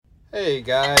Hey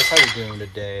guys, how you doing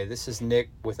today? This is Nick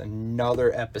with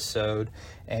another episode,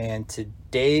 and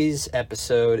today's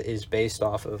episode is based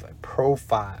off of a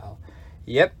profile.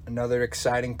 Yep, another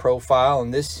exciting profile,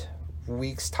 and this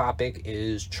week's topic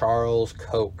is Charles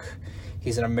Koch.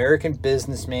 He's an American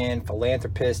businessman,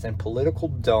 philanthropist, and political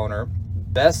donor,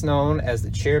 best known as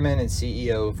the chairman and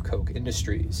CEO of Koch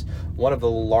Industries, one of the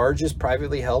largest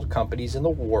privately held companies in the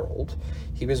world.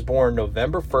 He was born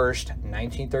November 1st,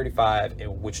 1935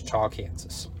 in Wichita,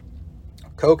 Kansas.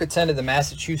 Koch attended the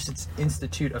Massachusetts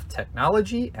Institute of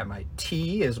Technology,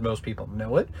 MIT as most people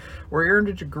know it, where he earned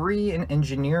a degree in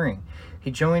engineering.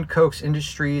 He joined Koch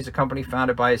Industries, a company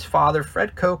founded by his father,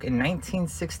 Fred Koch, in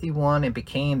 1961 and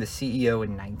became the CEO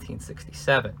in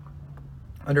 1967.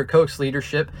 Under Koch's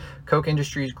leadership, Koch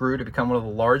Industries grew to become one of the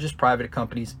largest private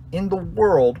companies in the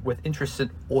world with interests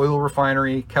in oil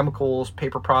refinery, chemicals,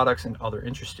 paper products, and other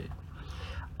industries.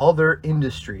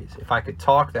 If I could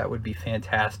talk, that would be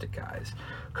fantastic, guys.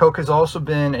 Koch has also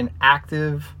been an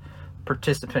active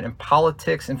participant in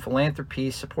politics and philanthropy,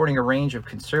 supporting a range of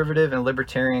conservative and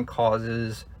libertarian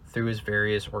causes through his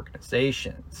various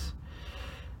organizations.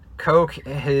 Koch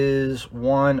is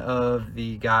one of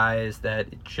the guys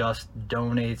that just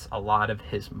donates a lot of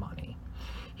his money.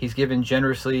 He's given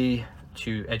generously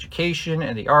to education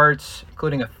and the arts,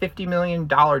 including a $50 million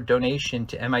donation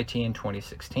to MIT in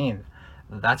 2016.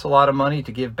 That's a lot of money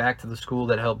to give back to the school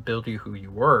that helped build you who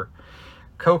you were.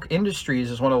 Koch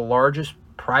Industries is one of the largest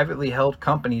privately held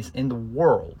companies in the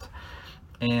world.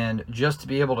 And just to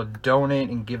be able to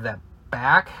donate and give that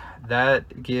back,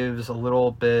 that gives a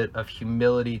little bit of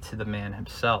humility to the man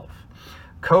himself.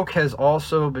 Koch has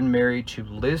also been married to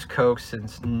Liz Koch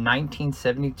since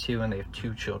 1972, and they have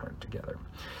 2 children together.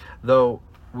 Though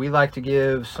we like to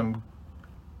give some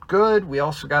good, we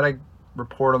also got to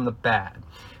report on the bad.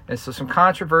 And so some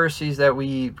controversies that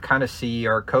we kind of see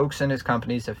are Koch and his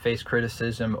companies have faced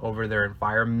criticism over their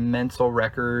environmental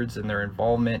records and their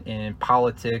involvement in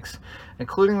politics,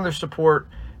 including their support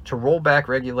to roll back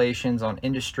regulations on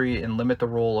industry and limit the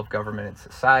role of government in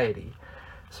society.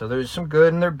 So there's some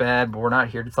good and there's bad, but we're not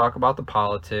here to talk about the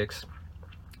politics.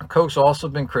 Koch's also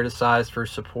been criticized for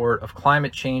support of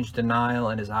climate change denial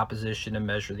and his opposition to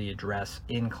measure the address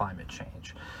in climate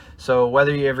change. So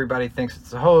whether everybody thinks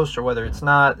it's a host or whether it's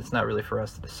not really for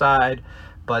us to decide.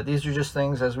 But these are just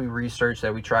things as we research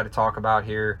that we try to talk about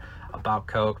here about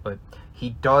Koch. But he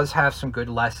does have some good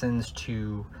lessons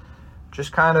to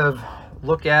just kind of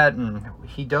look at, and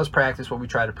he does practice what we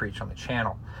try to preach on the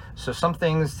channel. So some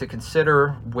things to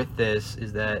consider with this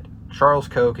is that Charles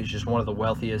Koch is just one of the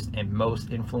wealthiest and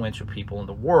most influential people in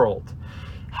the world.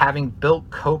 Having built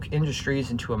Koch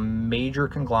Industries into a major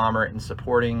conglomerate and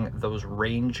supporting those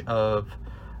range of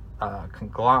a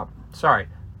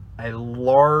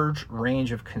large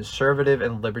range of conservative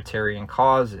and libertarian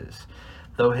causes,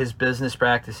 though his business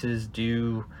practices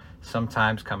do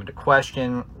sometimes come into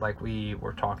question, like we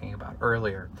were talking about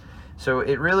earlier. So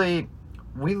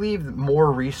we leave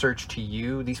more research to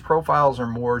you. These profiles are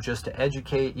more just to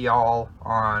educate y'all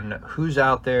on who's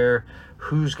out there,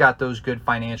 who's got those good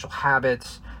financial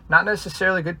habits, not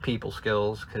necessarily good people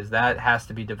skills, because that has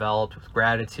to be developed with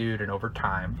gratitude and over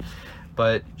time,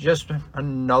 but just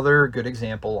another good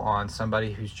example on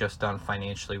somebody who's just done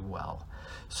financially well.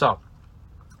 So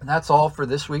that's all for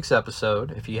this week's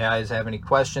episode. If you guys have any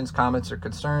questions, comments, or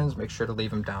concerns, make sure to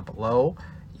leave them down below.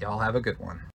 Y'all have a good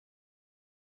one.